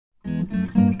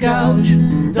couch,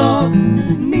 dogs,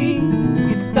 me,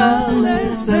 guitar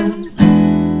lessons.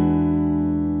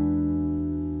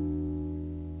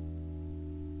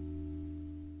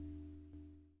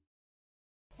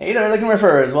 Hey there, Lick and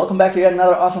Riffers! Welcome back to yet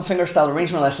another awesome fingerstyle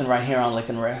arrangement lesson right here on Lick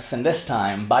and Riff. And this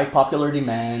time, by popular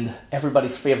demand,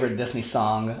 everybody's favorite Disney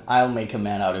song, I'll Make a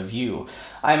Man Out of You.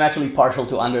 I'm actually partial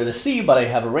to Under the Sea, but I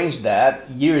have arranged that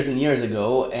years and years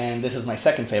ago, and this is my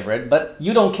second favorite. But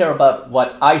you don't care about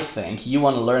what I think, you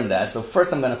want to learn that. So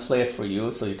first I'm going to play it for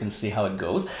you so you can see how it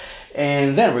goes.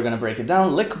 And then we're going to break it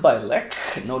down lick by lick,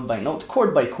 note by note,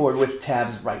 chord by chord with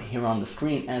tabs right here on the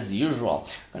screen as usual.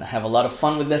 We're going to have a lot of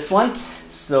fun with this one.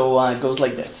 So it goes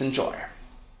like this. Enjoy.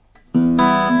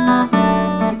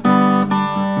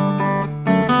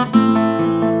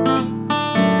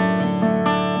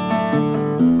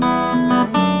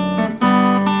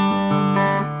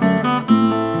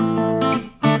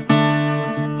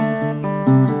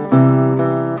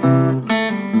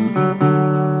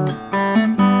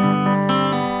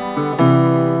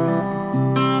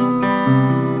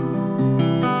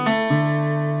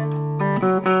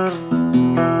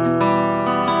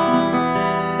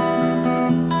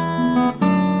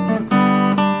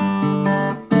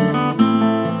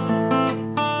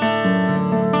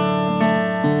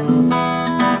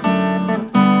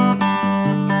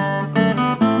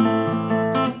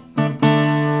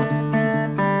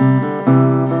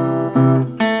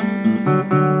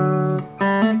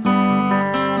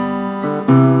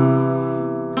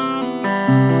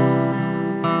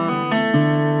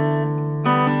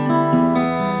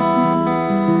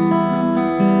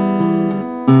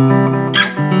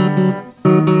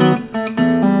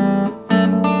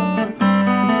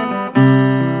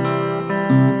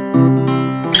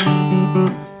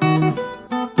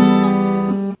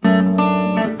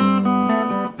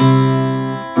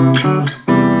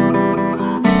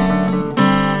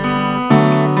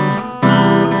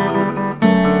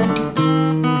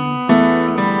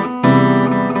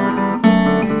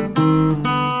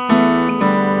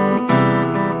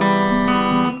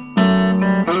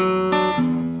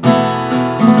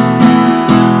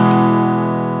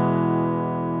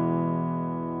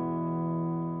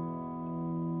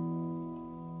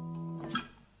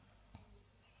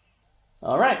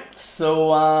 Alright,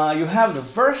 so you have the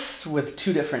verse with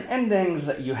two different endings.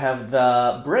 You have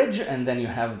the bridge and then you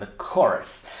have the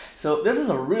chorus. So this is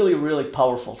a really, really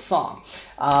powerful song.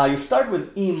 You start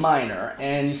with E minor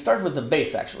and you start with the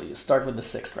bass actually. You start with the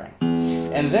 6th string.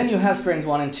 And then you have strings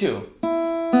 1 and 2.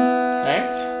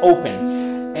 Okay? Open.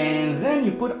 And then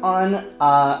you put on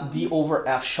D over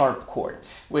F sharp chord,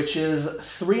 which is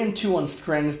 3 and 2 on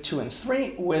strings 2 and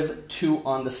 3 with 2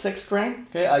 on the 6th string.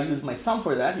 Okay, I use my thumb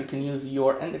for that. You can use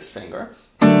your index finger.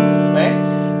 Okay,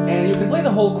 and you can play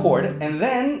the whole chord and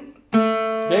then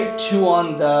 2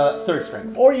 on the 3rd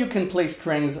string, or you can play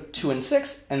strings 2 and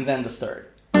 6 and then the 3rd.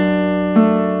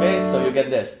 Okay, so you get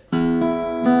this.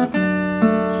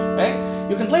 Okay.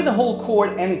 You can play the whole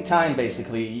chord anytime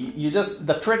basically.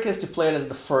 The trick is to play it as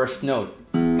the first note.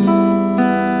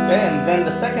 Okay, and then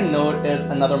the second note is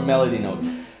another melody note.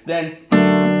 Then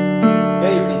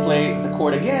you can play the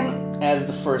chord again as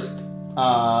the first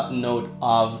note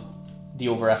of D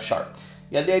over F sharp.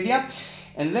 You get the idea?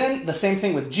 And then the same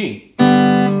thing with G.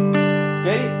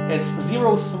 Okay, it's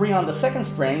 0, 3 on the 2nd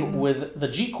string with the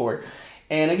G chord.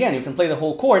 And again, you can play the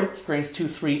whole chord, strings 2,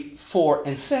 3, 4,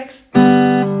 and 6.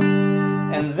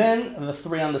 And then the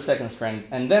 3 on the 2nd string,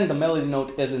 and then the melody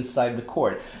note is inside the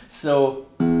chord. So,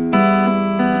 you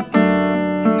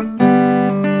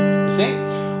see?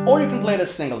 Or you can play it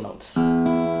as single notes.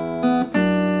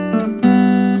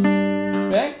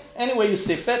 Okay? Any way you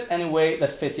see fit, any way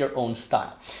that fits your own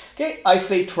style. Okay? I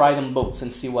say try them both and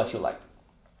see what you like.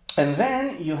 And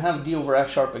then you have D over F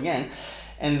sharp again.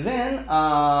 And then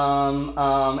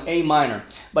A minor,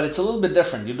 but it's a little bit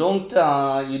different. You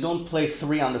don't play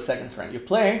 3 on the 2nd string. You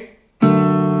play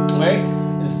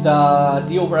the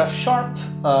D over F sharp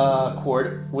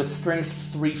chord with strings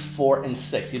 3, 4, and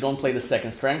 6. You don't play the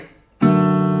 2nd string,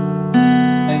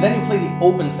 and then you play the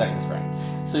open 2nd string.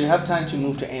 So you have time to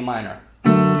move to A minor.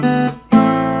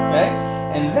 Okay,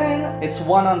 and then it's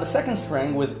 1 on the 2nd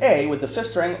string with A with the 5th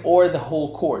string, or the whole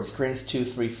chord, strings 2,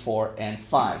 3, 4, and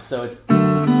 5. So it's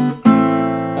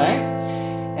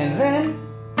and then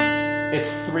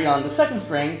it's 3 on the 2nd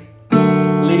string,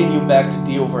 leading you back to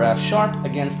D over F sharp,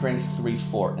 again strings 3,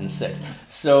 4, and 6.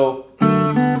 So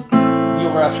D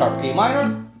over F sharp, A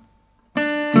minor,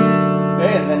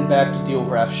 okay, and then back to D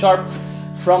over F sharp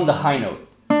from the high note.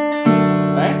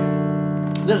 Right?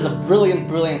 This is a brilliant,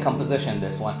 brilliant composition,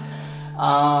 this one.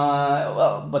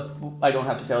 Well, but I don't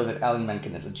have to tell you that Alan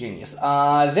Menken is a genius.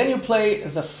 Then you play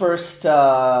the first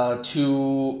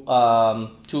two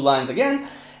lines again,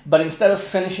 but instead of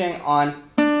finishing on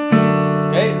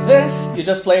this, you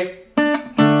just play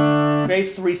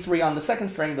 3-3 on the second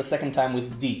string, the second time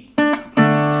with D.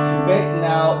 Okay,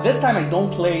 now this time I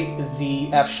don't play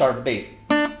the F sharp bass.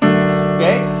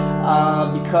 Okay,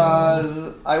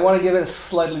 because I want to give it a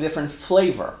slightly different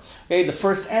flavor. Okay, the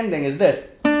first ending is this.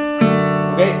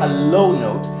 Okay, a low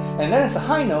note, and then it's a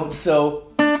high note, so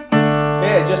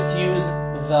I just use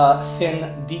the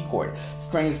thin D chord,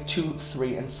 strings 2,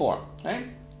 3, and 4. Okay,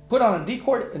 put on a D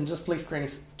chord and just play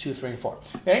strings 2, 3, and 4.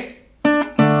 Okay,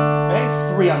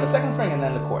 3 on the second string and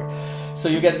then the chord. So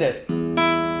you get this.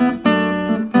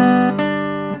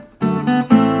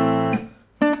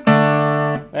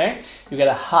 Okay, you get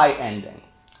a high ending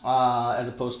as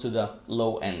opposed to the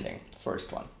low ending,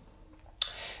 first one.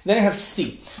 Then you have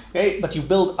C, okay, but you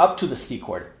build up to the C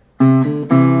chord.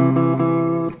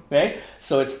 Okay,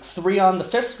 so it's 3 on the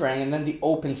 5th string and then the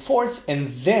open 4th and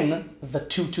then the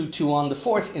 2-2-2 on the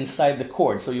 4th inside the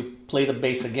chord. So you play the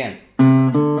bass again.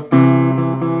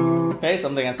 Okay,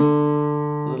 something a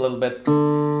little bit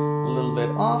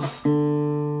off.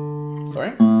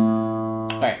 Sorry.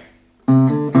 All right.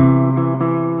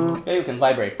 Okay, you can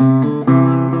vibrate.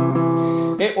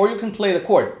 Okay, or you can play the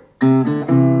chord.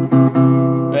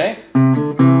 Okay,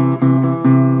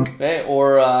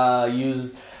 or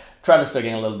use Travis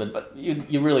picking a little bit, but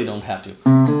you really don't have to.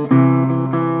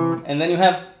 And then you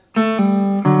have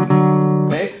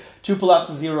 2 pull off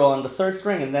to 0 on the 3rd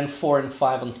string, and then 4 and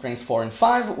 5 on strings 4 and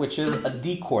 5, which is a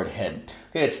D chord head.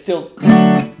 Okay, it's still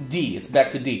D. It's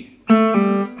back to D.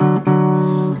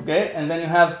 Okay, and then you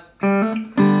have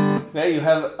you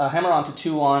have a hammer onto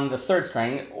 2 on the 3rd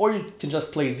string, or you can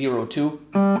just play 0, 2.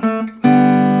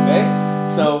 Okay,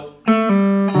 so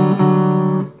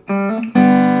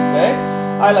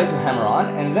I like to hammer on,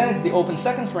 and then it's the open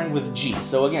 2nd string with G.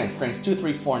 So again, strings 2,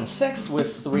 3, 4, and 6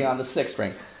 with 3 on the 6th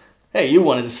string. Hey, you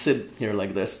wanted to sit here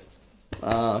like this.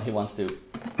 He wants to,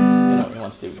 he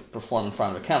wants to perform in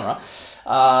front of a camera.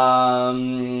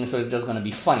 So it's just gonna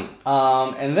be funny.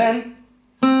 And then,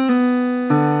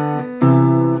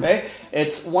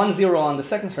 it's 1-0 on the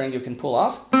 2nd string you can pull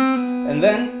off, and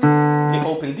then the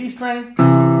open D string,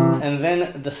 and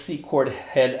then the C chord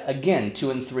head again, 2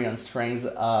 and 3 on strings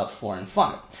 4 and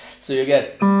 5. So you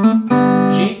get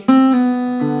G,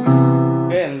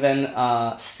 and then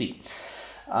C.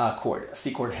 Chord,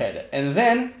 C chord head, and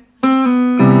then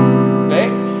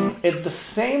it's the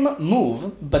same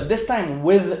move, but this time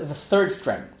with the 3rd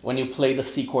string when you play the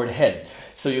C chord head.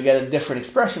 So you get a different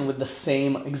expression with the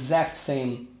exact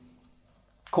same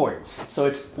chord. So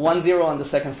it's 1-0 on the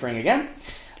 2nd string again,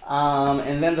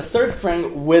 and then the 3rd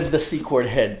string with the C chord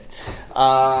head.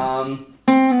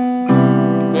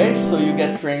 So you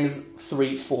get strings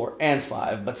 3, 4, and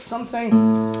 5, but something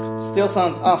still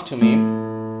sounds off to me.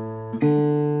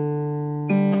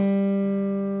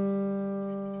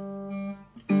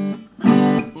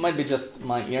 Might be just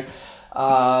my ear.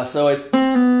 So it's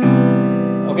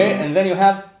and then you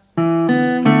have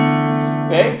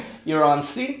you're on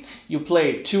C, you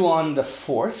play 2 on the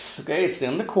 4th, it's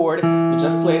in the chord, you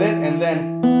just played it, and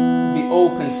then the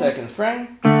open 2nd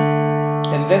string,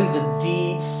 and then the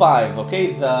D5,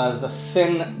 the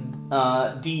thin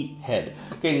D head,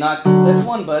 not this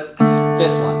one, but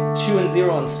this one, 2 and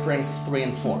 0 on strings 3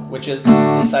 and 4, which is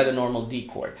inside a normal D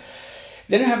chord.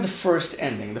 Then you have the first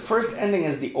ending. The first ending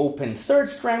is the open 3rd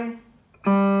string,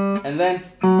 and then,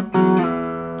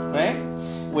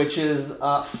 which is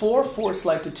 4, 4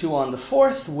 slide to 2 on the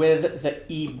 4th with the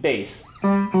E bass.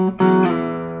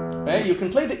 You can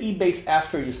play the E bass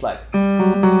after you slide,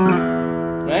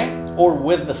 or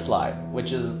with the slide,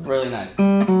 which is really nice.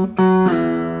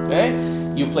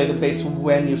 You play the bass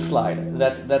when you slide.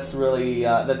 That's really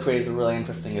that creates a really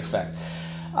interesting effect.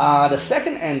 The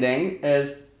second ending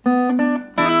is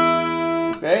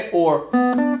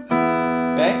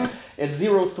it's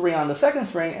 0, 3 on the 2nd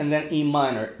string and then E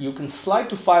minor. You can slide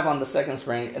to 5 on the 2nd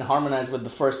string and harmonize with the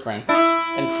 1st string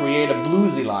and create a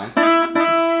bluesy line,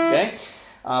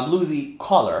 bluesy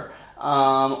color.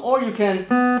 Or you can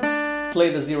play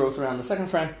the 0, 3 on the 2nd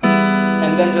string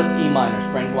and then just E minor,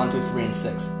 strings 1, 2, 3, and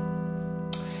 6.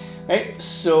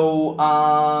 So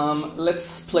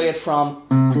let's play it from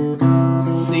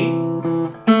C,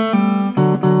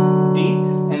 D,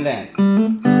 and then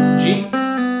G,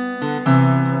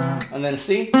 and then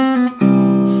C,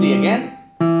 C again,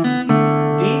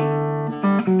 D,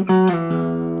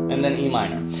 and then E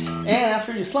minor. And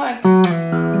after you slide,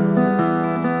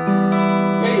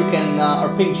 you can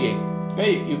arpeggiate.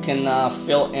 You can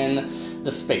fill in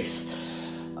the space.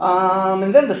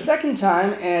 And then the second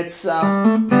time it's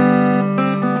and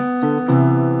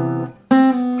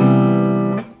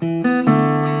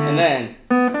then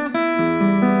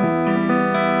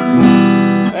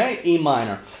right, E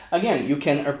minor. Again, you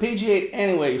can arpeggiate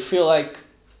any way you feel like,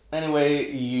 any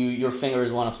way your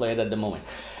fingers want to play it at the moment.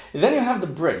 Then you have the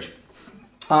bridge,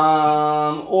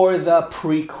 or the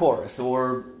pre-chorus,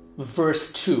 or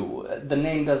verse 2. The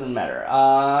name doesn't matter.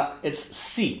 It's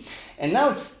C, and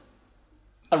now it's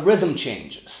a rhythm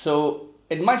change, so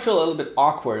it might feel a little bit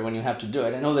awkward when you have to do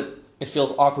it. I know that it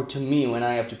feels awkward to me when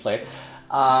I have to play it.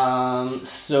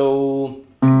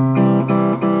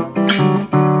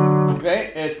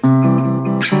 Okay, it's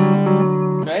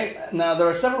okay. Now there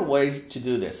are several ways to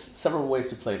do this, several ways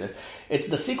to play this. It's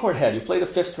the C chord head. You play the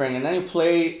 5th string, and then you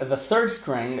play the 3rd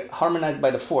string harmonized by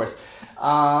the 4th,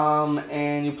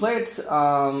 and you play it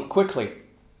quickly,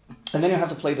 and then you have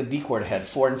to play the D chord head,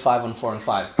 4 and 5 on 4 and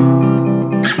 5.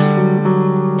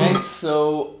 Okay,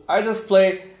 so I just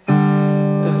play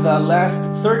the last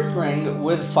 3rd string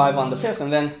with 5 on the 5th,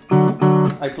 and then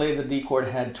I play the D chord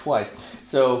head twice.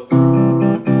 So,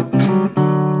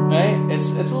 okay, it's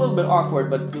a little bit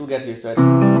awkward, but you'll get used to it.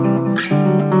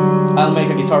 I'll make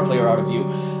a guitar player out of you.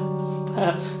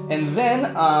 And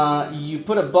then you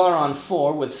put a bar on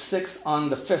 4 with 6 on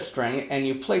the 5th string, and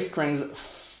you play strings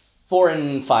 4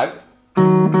 and 5.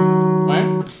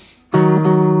 Right?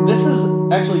 This is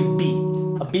actually B.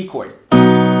 A B chord,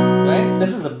 right?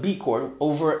 This is a B chord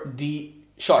over D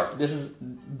sharp. This is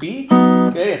B,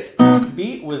 okay? It's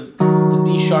B with the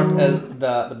D sharp as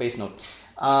the bass note,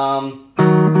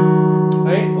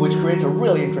 right? Which creates a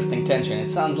really interesting tension.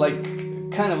 It sounds like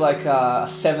kind of like a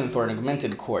 7th or an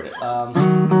augmented chord.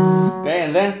 Okay,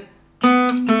 and then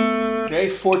okay,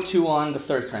 4-2 on the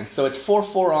 3rd string. So it's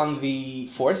 4-4 on the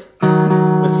 4th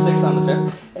with 6 on the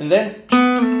 5th, and then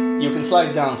you can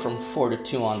slide down from 4 to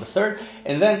 2 on the 3rd,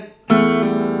 and then,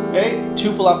 okay,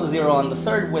 2 pull off the 0 on the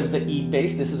 3rd with the E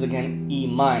bass. This is again E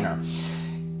minor.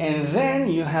 And then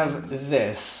you have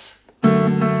this.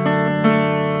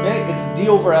 Okay, it's D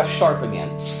over F sharp again.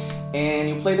 And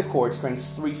you play the chord strings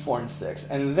 3, 4, and 6,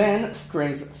 and then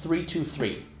strings 3, 2,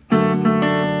 3.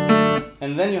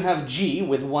 And then you have G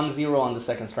with 1, 0 on the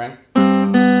 2nd string,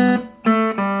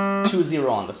 2,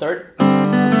 0 on the 3rd,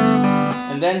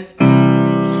 and then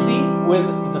C with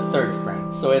the 3rd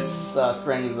string. So it's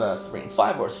strings 3 and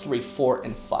 5, or 3, 4,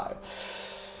 and 5.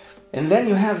 And then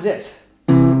you have this.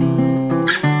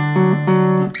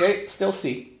 Okay, still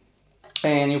C.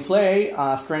 And you play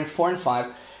strings 4 and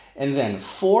 5, and then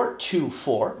 4, 2,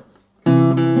 4.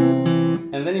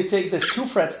 And then you take this 2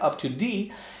 frets up to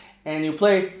D, and you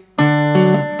play,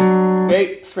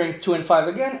 okay, strings 2 and 5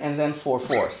 again, and then 4,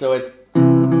 4. So it's,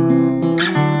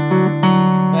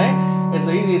 okay, it's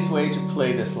the easiest way to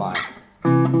play this line.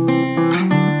 And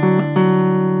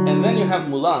then you have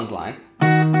Moulin's line.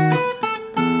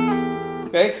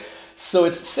 Okay, so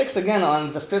it's 6 again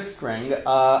on the 5th string.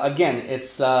 Again,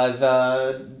 it's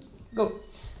the go,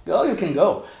 you can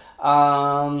go.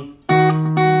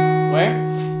 Where?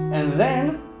 And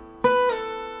then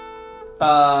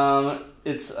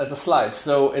it's a slide.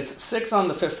 So it's 6 on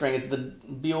the 5th string. It's the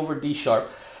B over D sharp,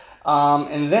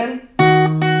 and then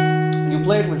you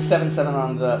play it with 7, 7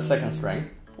 on the 2nd string.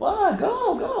 What?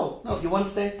 Go! No, you want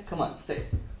to stay? Come on, stay.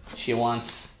 She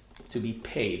wants to be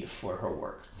paid for her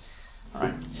work. All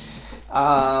right.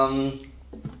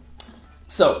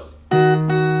 So,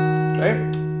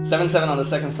 right, 7, 7 on the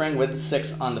 2nd string with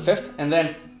 6 on the 5th, and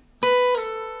then,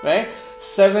 right,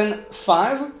 7,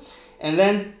 5, and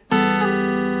then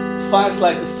 5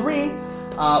 slide to 3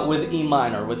 with E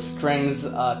minor, with strings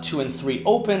 2 and 3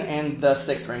 open, and the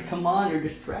 6th string. Come on, you're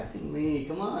distracting me.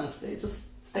 Come on,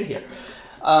 just stay here.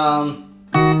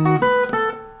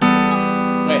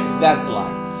 Right, that's the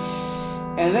line.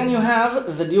 And then you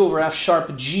have the D over F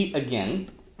sharp G again.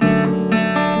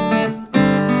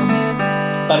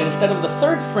 But instead of the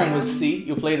 3rd string with C,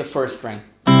 you play the 1st string.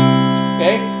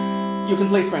 Okay? You can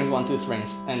play strings 1, 2, 3,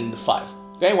 and 5.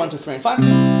 Okay? 1, 2, 3, and 5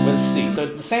 with C. So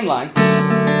it's the same line.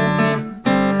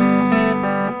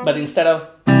 But instead of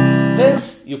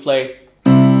this, you play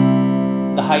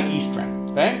the high E string.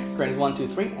 Okay? Strings 1, 2,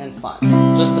 3, and 5.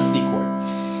 Just the C chord.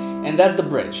 And that's the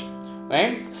bridge.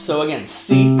 Okay? So again,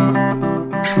 C,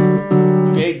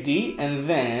 okay, D, and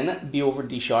then B over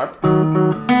D sharp,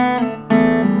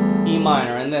 E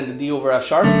minor, and then the D over F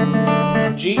sharp,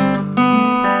 G,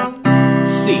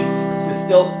 C. She's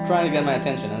still trying to get my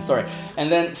attention, I'm sorry.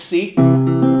 And then C, D,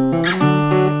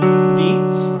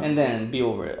 and then B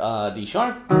over D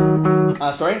sharp,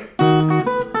 sorry,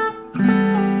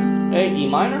 okay, E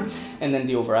minor, and then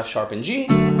D over F sharp and G,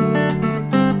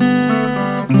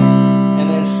 and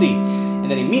then then C. And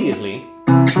then immediately,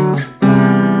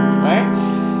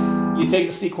 right, you take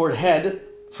the C chord head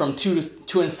from 2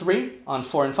 and 3 on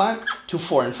 4 and 5 to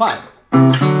 4 and 5.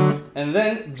 And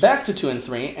then back to 2 and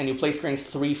 3, and you play strings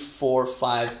 3, 4,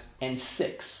 5, and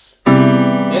 6.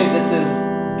 Okay, this is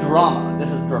drama, this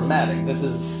is dramatic, this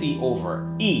is C over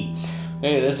E.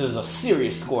 Okay, this is a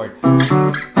serious chord.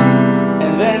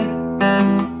 And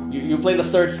then you play the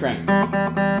third string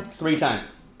 3 times.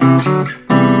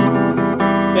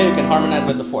 Okay, you can harmonize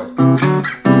with the fourth.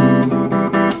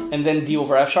 And then D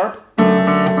over F sharp.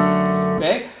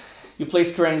 Okay, you play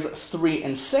strings 3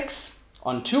 and 6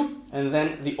 on 2, and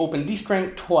then the open D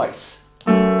string twice.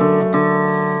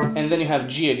 And then you have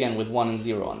G again with 1 and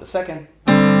 0 on the second.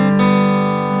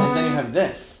 And then you have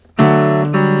this.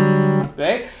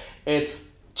 Okay,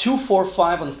 it's 2, 4,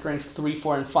 5 on strings 3,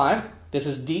 4, and 5. This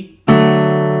is D.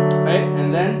 Right,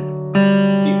 and then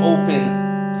the open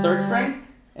third string,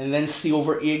 and then C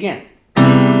over E again.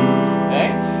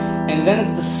 Okay, and then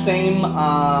it's the same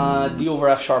D over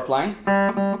F sharp line.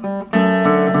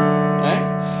 Okay,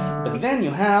 but then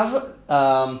you have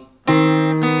okay,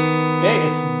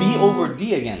 it's B over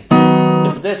D again.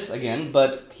 It's this again,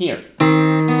 but here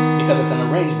because it's an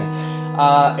arrangement.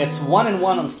 It's 1 and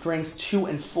 1 on strings 2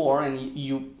 and 4, and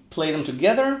you play them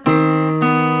together.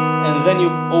 And then you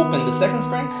open the second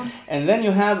string, and then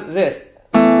you have this.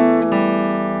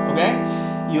 Okay,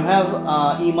 you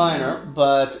have E minor,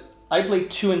 but I play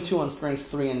 2 and 2 on strings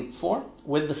 3 and 4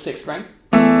 with the 6th string,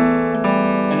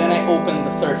 and then I open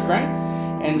the third string,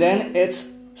 and then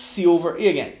it's C over E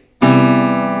again.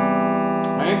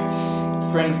 Right,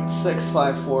 strings 6,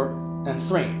 5, 4, and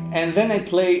 3, and then I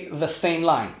play the same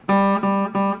line,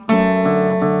 and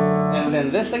then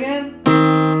this again.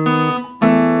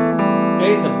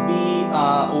 Okay, the B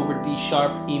over D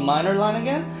sharp E minor line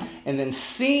again, and then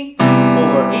C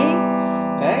over E,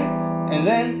 okay, and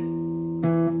then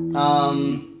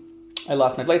I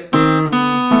lost my place.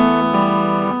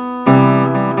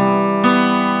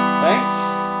 Okay,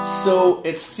 so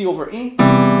it's C over E,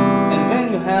 and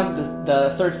then you have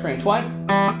the third string twice,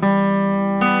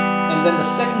 and then the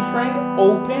second string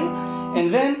open,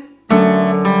 and then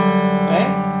okay,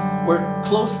 we're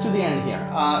close to the end here.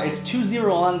 It's 2,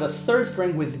 0 on the third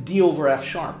string with D over F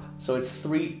sharp. So it's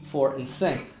 3, 4, and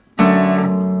 6.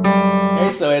 Okay,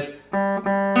 so it's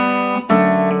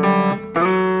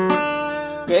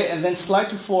okay, and then slide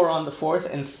to 4 on the fourth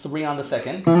and 3 on the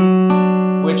second,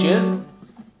 which is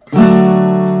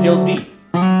still D.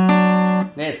 Yeah,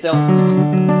 it's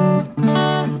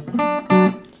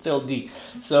still D.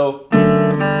 So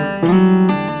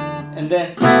and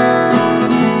then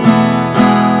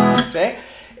okay,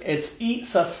 it's E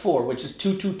sus4, which is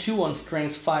 2, 2, 2 on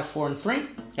strings 5, 4, and 3,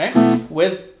 okay,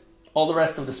 with all the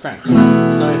rest of the strings.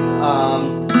 So it's E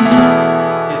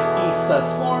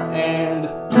sus4, and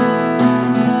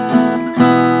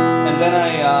then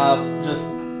I just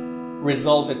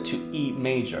resolve it to E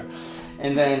major,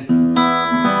 and then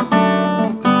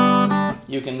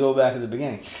you can go back to the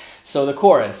beginning. So the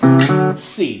chorus: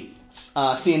 C,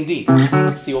 C and D,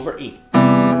 C over E, D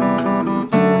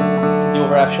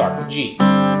over F sharp, G, D,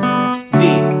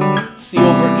 C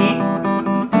over E,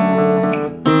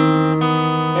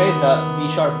 okay, the D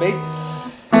sharp bass,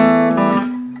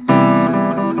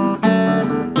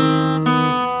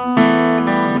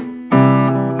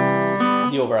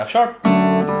 D over F sharp,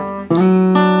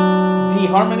 D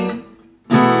harmony,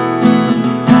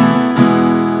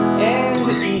 and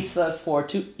E sus4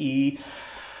 to E.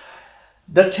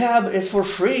 The tab is for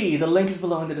free. The link is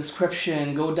below in the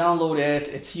description. Go download it.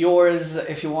 It's yours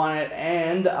if you want it,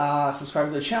 and subscribe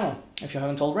to the channel if you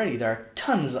haven't already. There are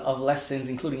tons of lessons,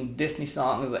 including Disney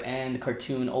songs and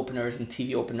cartoon openers and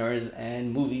TV openers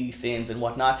and movie themes and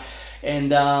whatnot,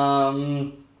 and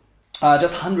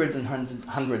just hundreds and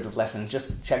hundreds of lessons.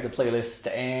 Just check the playlist,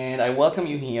 and I welcome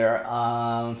you here.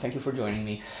 Thank you for joining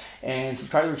me, and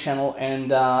subscribe to the channel.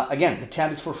 And again, the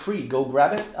tab is for free. Go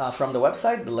grab it from the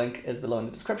website. The link is below in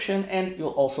the description, and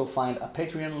you'll also find a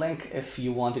Patreon link if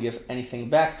you want to give anything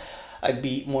back. I'd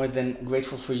be more than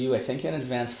grateful for you. I thank you in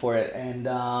advance for it, and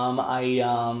I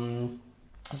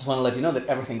just want to let you know that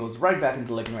everything goes right back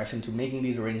into Lick and Riff, into making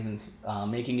these arrangements,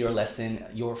 making your lesson,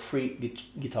 your free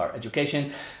guitar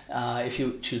education. If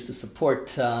you choose to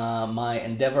support my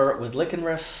endeavor with Lick and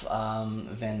Riff,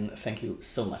 then thank you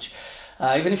so much.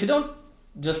 Even if you don't,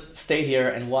 just stay here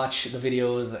and watch the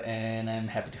videos, and I'm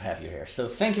happy to have you here. So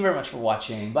thank you very much for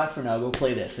watching. Bye for now. Go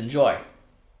play this. Enjoy.